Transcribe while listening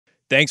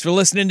Thanks for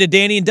listening to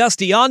Danny and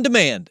Dusty On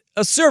Demand,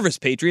 a Service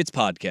Patriots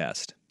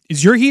podcast.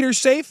 Is your heater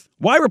safe?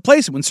 Why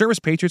replace it when Service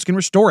Patriots can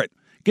restore it?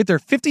 Get their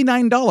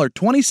 $59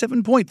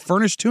 27-point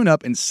furnace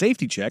tune-up and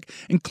safety check,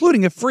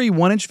 including a free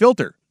 1-inch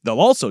filter. They'll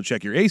also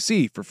check your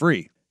AC for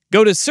free.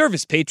 Go to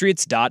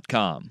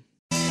ServicePatriots.com.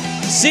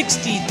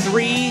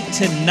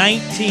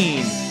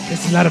 63-19.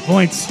 That's a lot of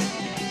points.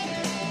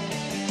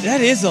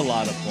 That is a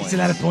lot of points. It's a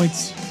lot of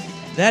points.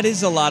 That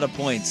is a lot of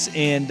points.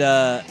 And,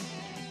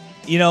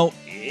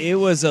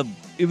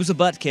 it was a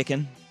butt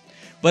kicking,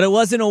 but it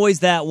wasn't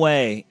always that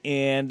way.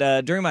 And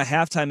during my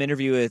halftime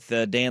interview with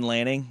Dan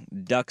Lanning,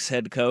 Ducks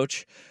head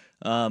coach,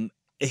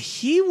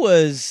 he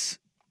was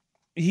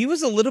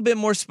a little bit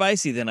more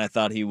spicy than I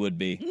thought he would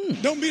be.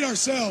 Don't beat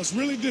ourselves.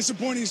 Really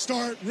disappointing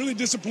start, really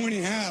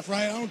disappointing half,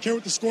 right? I don't care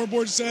what the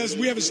scoreboard says.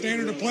 We have a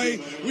standard to play.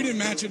 We didn't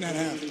match it in that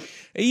half.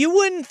 You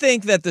wouldn't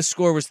think that the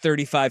score was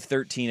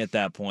 35-13 at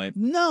that point.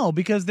 No,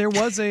 because there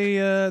was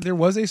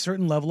a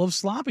certain level of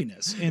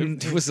sloppiness.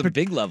 And it was a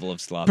big level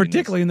of sloppiness.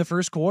 Particularly in the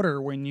first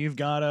quarter when you've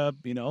got a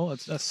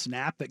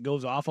snap that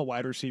goes off a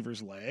wide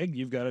receiver's leg.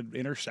 You've got an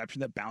interception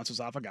that bounces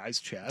off a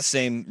guy's chest.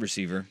 Same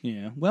receiver.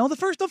 Yeah. Well, the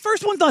first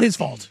one's not his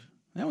fault.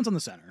 That one's on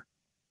the center.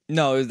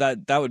 No,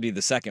 that would be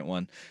the second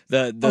one.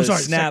 The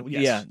snap. Second,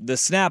 yes. Yeah, the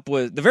snap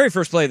was the very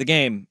first play of the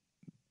game.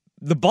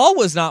 The ball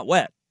was not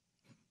wet.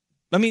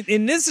 I mean,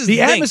 and this is the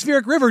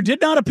atmospheric river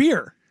did not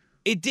appear.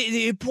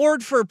 It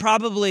poured for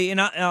probably, and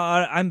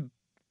I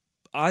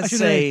should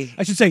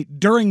say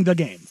during the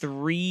game.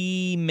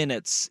 3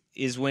 minutes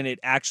is when it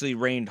actually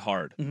rained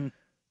hard. Mm-hmm.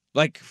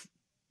 Like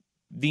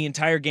the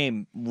entire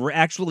game,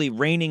 actually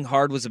raining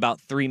hard was about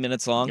 3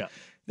 minutes long. Yeah.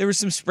 There were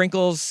some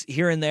sprinkles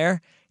here and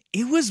there.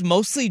 It was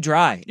mostly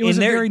dry. It was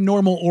a very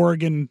normal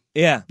Oregon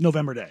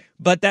November day.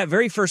 But that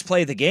very first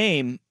play of the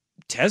game,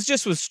 Tez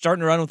just was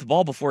starting to run with the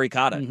ball before he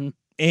caught it. Mm-hmm.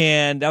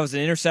 And that was an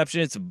interception.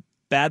 It's a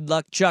bad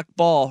luck Chuck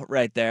ball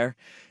right there.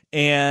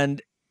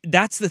 And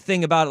that's the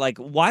thing about it. Like,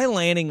 why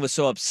Lanning was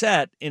so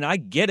upset, and I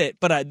get it,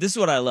 but this is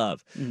what I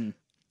love,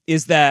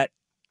 is that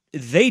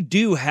they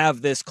do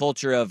have this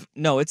culture of,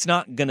 no, it's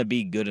not going to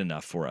be good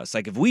enough for us.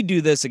 Like, if we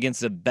do this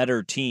against a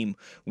better team,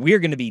 we're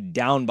going to be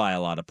down by a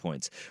lot of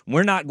points.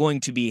 We're not going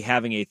to be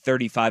having a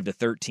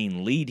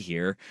 35-13 lead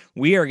here.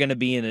 We are going to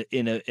be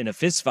in a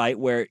fist fight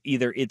where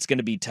either it's going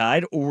to be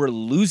tied or we're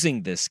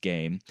losing this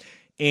game.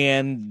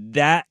 And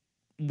that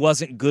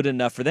wasn't good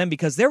enough for them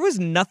because there was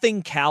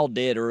nothing Cal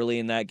did early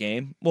in that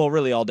game. Well,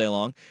 really all day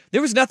long.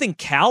 There was nothing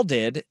Cal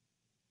did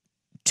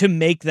to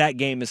make that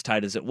game as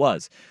tight as it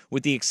was,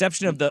 with the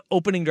exception of the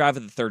opening drive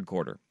of the third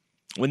quarter.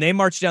 When they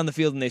marched down the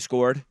field and they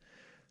scored,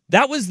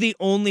 that was the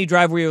only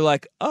drive where you were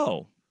like,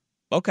 oh,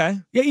 okay.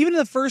 Yeah, even in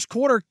the first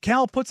quarter,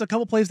 Cal puts a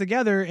couple plays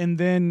together, and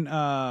then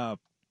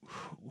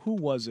who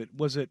was it?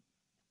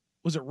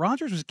 Was it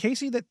Rogers? Was it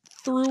Casey that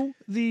threw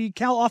the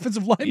Cal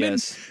offensive lineman?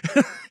 Yes.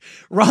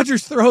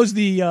 Rogers throws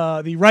the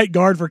right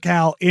guard for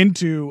Cal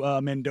into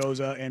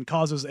Mendoza and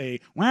causes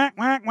a whack,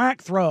 whack,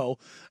 whack throw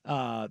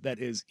that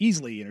is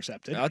easily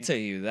intercepted. I'll tell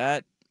you,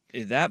 that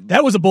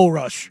was a bull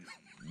rush.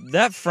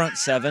 That front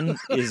seven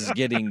is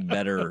getting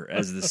better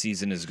as the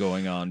season is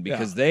going on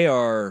because they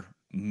are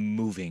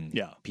moving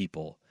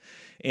people.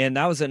 And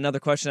that was another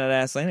question I'd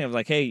asked Lanning. I was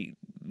like, hey,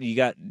 you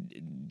got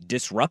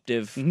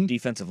disruptive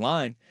defensive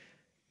line.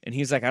 And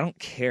he's like, I don't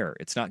care.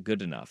 It's not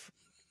good enough.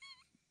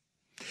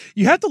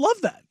 You have to love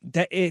that.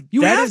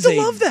 You have to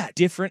love that.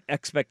 Different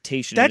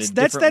expectation in a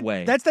different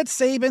way. That's that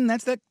Saban.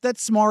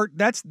 That's smart.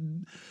 That's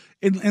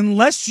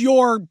unless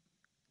you're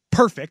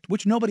perfect,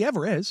 which nobody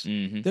ever is.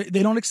 Mm-hmm.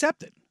 They don't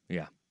accept it.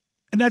 Yeah,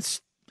 and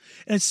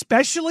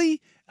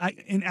especially. I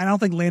don't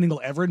think Lanning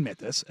will ever admit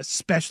this,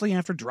 especially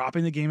after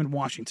dropping the game in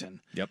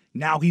Washington. Yep.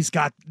 Now he's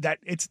got that.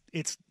 It's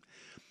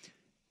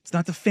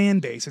not the fan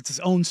base. It's his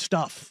own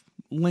stuff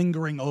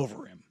lingering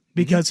over him.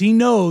 Because he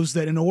knows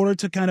that in order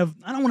to kind of,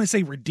 I don't want to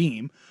say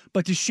redeem,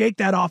 but to shake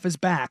that off his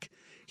back,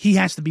 he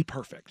has to be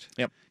perfect.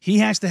 Yep. He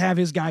has to have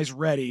his guys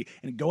ready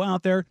and go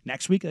out there.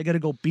 Next week, they got to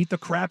go beat the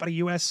crap out of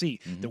USC.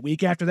 The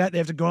week after that, they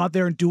have to go out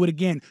there and do it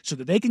again so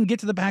that they can get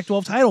to the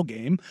Pac-12 title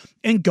game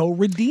and go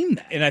redeem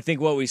that. And I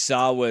think what we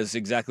saw was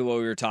exactly what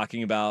we were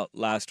talking about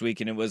last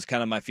week, and it was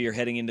kind of my fear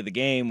heading into the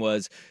game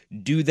was,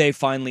 do they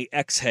finally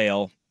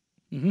exhale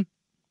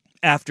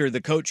after the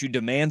coach who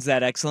demands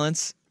that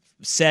excellence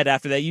said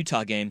after that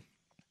Utah game,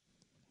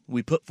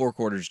 we put 4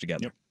 quarters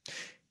together. Yep.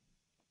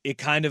 It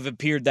kind of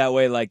appeared that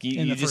way, like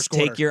you just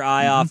take your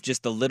eye off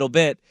just a little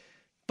bit.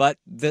 But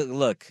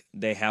look,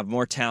 they have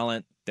more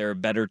talent. They're a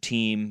better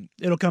team.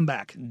 It'll come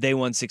back. They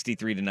won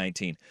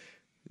 63-19.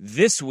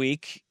 This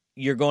week,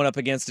 you're going up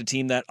against a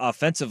team that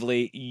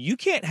offensively, you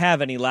can't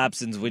have any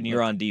lapses when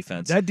you're on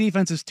defense. That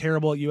defense is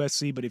terrible at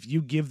USC, but if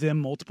you give them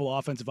multiple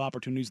offensive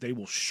opportunities, they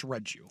will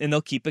shred you. And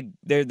they'll keep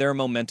they're a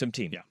momentum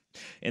team. Yeah.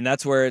 And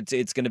that's where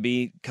it's going to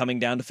be coming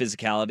down to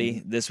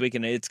physicality this week,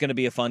 and it's going to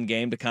be a fun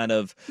game to kind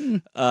of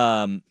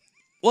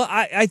well,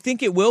 I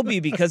think it will be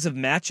because of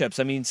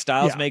matchups. I mean,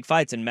 styles make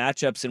fights and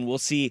matchups, and we'll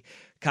see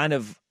kind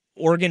of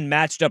Oregon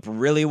matched up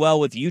really well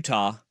with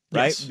Utah,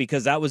 right? Yes.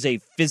 Because that was a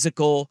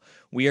physical,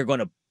 we are going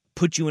to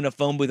put you in a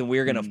phone booth and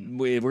we're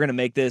gonna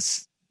make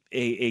this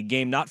a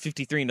game not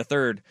 53 and a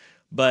third,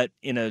 but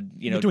in a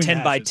Between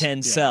 10 by hashes.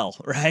 10 cell,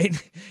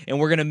 right? And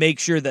we're gonna make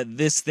sure that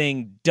this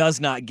thing does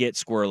not get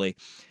squirrely.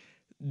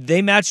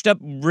 They matched up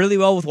really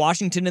well with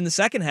Washington in the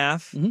second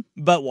half,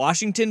 but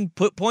Washington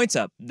put points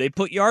up. They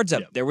put yards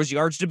up. Yep. There was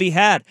yards to be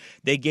had.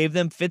 They gave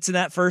them fits in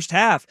that first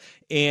half.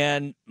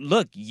 And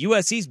look,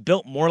 USC's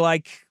built more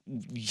like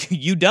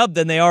UW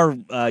than they are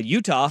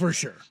Utah. For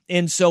sure.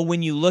 And so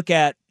when you look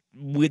at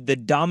with the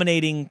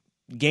dominating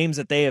games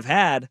that they have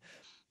had,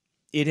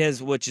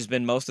 which has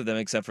been most of them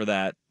except for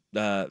that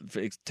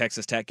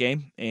Texas Tech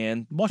game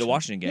and the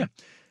Washington game.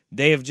 Yeah.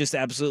 They have just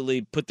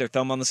absolutely put their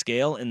thumb on the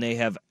scale, and they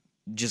have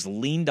just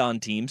leaned on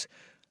teams.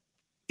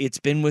 It's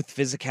been with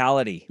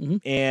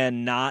physicality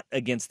and not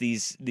against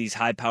these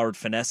high-powered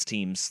finesse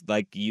teams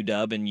like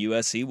UW and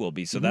USC will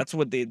be. So that's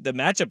what the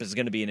matchup is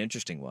going to be an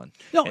interesting one.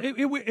 No,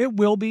 it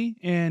will be.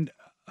 And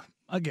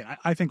again,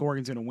 I think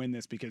Oregon's going to win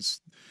this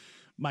because,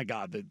 my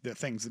God, the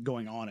things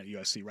going on at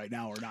USC right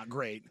now are not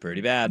great.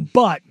 Pretty bad.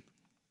 But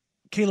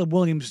Caleb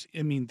Williams,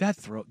 I mean, that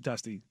throw,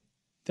 Dusty,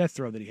 that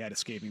throw that he had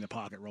escaping the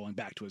pocket, rolling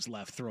back to his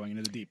left, throwing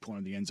into the deep corner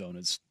of the end zone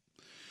is,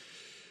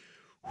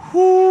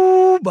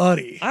 whoo,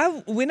 buddy.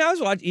 When I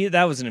was watching,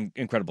 that was an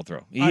incredible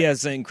throw. He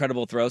has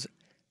incredible throws.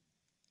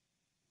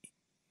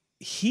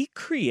 He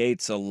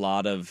creates a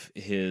lot of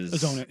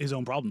his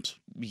own problems.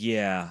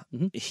 Yeah,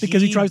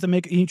 because he tries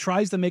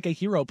to make a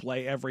hero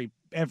play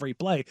every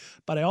play,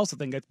 but I also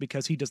think that's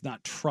because he does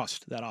not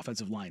trust that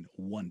offensive line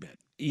one bit.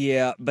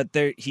 Yeah, but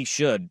he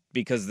should,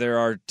 because there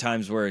are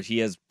times where he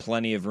has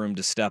plenty of room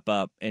to step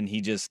up and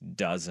he just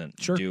doesn't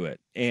do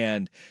it.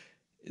 And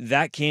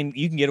you can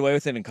get away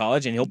with it in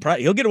college, and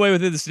he'll get away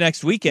with it this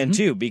next weekend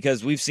too,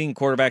 because we've seen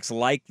quarterbacks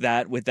like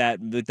that with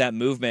that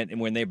movement, and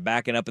when they're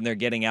backing up and they're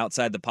getting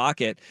outside the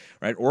pocket,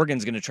 right?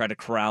 Oregon's going to try to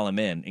corral him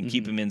in and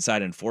keep him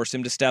inside and force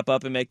him to step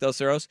up and make those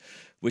throws,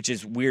 which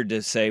is weird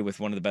to say with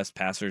one of the best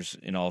passers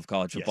in all of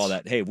college football.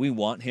 That hey, we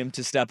want him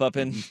to step up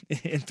and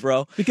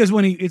throw, because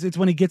when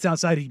he gets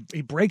outside,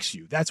 he breaks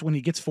you. That's when he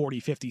gets 40,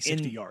 50,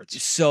 60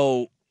 yards.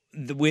 So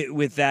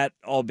with that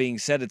all being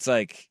said, it's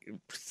like,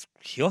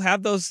 he'll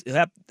have those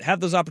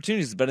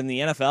opportunities, but in the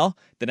NFL,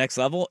 the next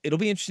level, it'll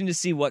be interesting to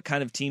see what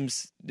kind of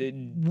teams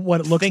what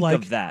it looks think like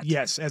of that.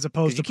 Yes, as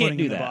opposed to putting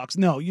it in the box.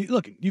 No,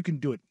 you can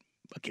do it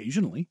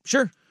occasionally.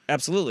 Sure,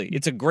 absolutely.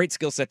 It's a great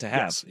skill set to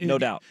have, no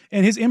doubt.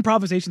 And his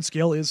improvisation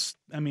skill is,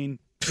 I mean,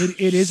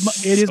 it is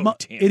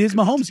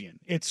Mahomesian.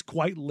 It's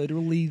quite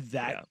literally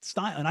that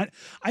style, and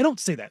I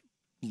don't say that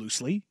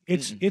loosely.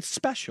 It's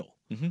special.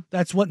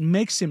 That's what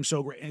makes him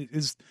so great.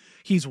 Is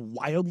he's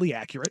wildly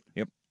accurate.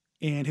 Yep.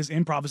 And his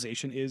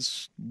improvisation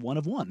is one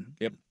of one.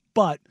 Yep.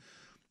 But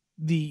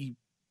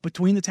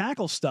between the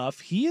tackle stuff,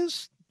 he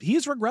is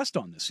regressed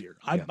on this year.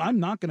 I'm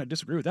not going to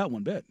disagree with that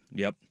one bit.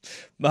 Yep.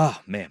 Oh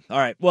man. All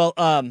right. Well,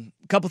 a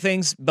couple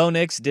things. Bo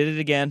Nix did it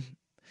again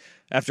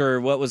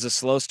after what was a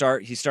slow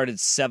start. He started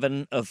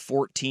 7 of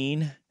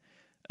 14.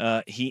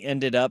 He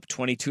ended up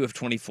 22 of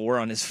 24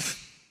 on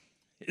his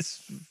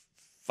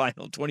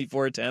final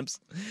 24 attempts.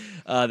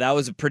 That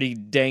was a pretty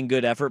dang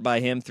good effort by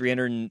him,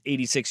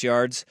 386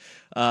 yards.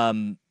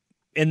 And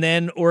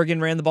then Oregon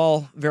ran the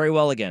ball very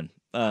well again.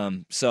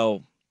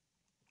 So,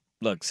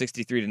 look,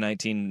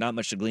 63-19, not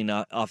much to glean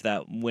off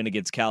that win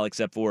against Cal,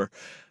 except for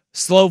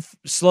slow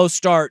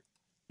start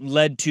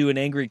led to an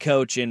angry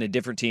coach and a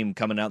different team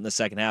coming out in the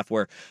second half,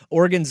 where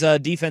Oregon's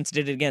defense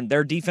did it again.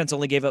 Their defense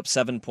only gave up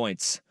 7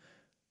 points.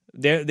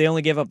 They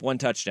only gave up 1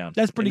 touchdown.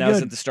 That's pretty good. That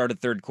was at the start of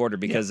third quarter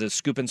because of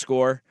scoop and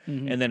score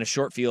and then a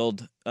short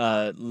field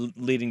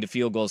leading to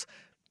field goals.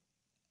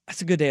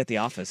 That's a good day at the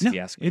office, if you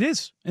ask me. It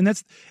is. And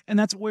that's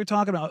what we're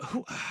talking about.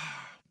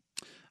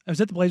 I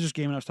was at the Blazers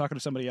game and I was talking to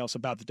somebody else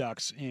about the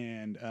Ducks,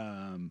 and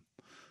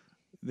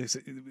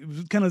it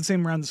was kind of the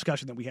same round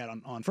discussion that we had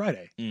on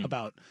Friday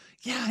about,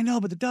 I know,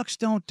 but the Ducks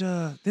don't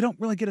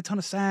really get a ton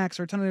of sacks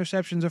or a ton of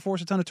interceptions or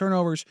force a ton of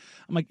turnovers.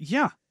 I'm like,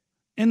 yeah.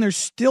 And they're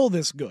still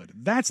this good.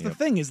 That's the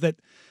thing, is that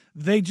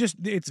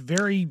it's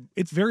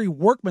very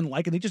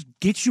workmanlike, and they just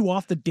get you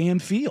off the damn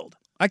field.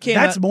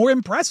 That's more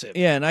impressive.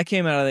 Yeah, and I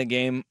came out of the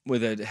game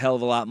with a hell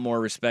of a lot more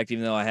respect,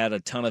 even though I had a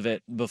ton of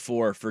it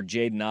before, for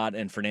Jaden Ott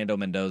and Fernando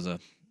Mendoza.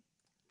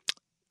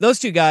 Those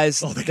two guys,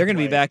 they're going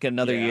to be back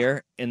another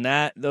year, and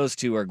those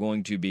two are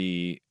going to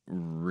be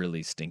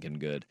really stinking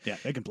good. Yeah,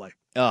 they can play.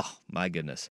 Oh, my goodness.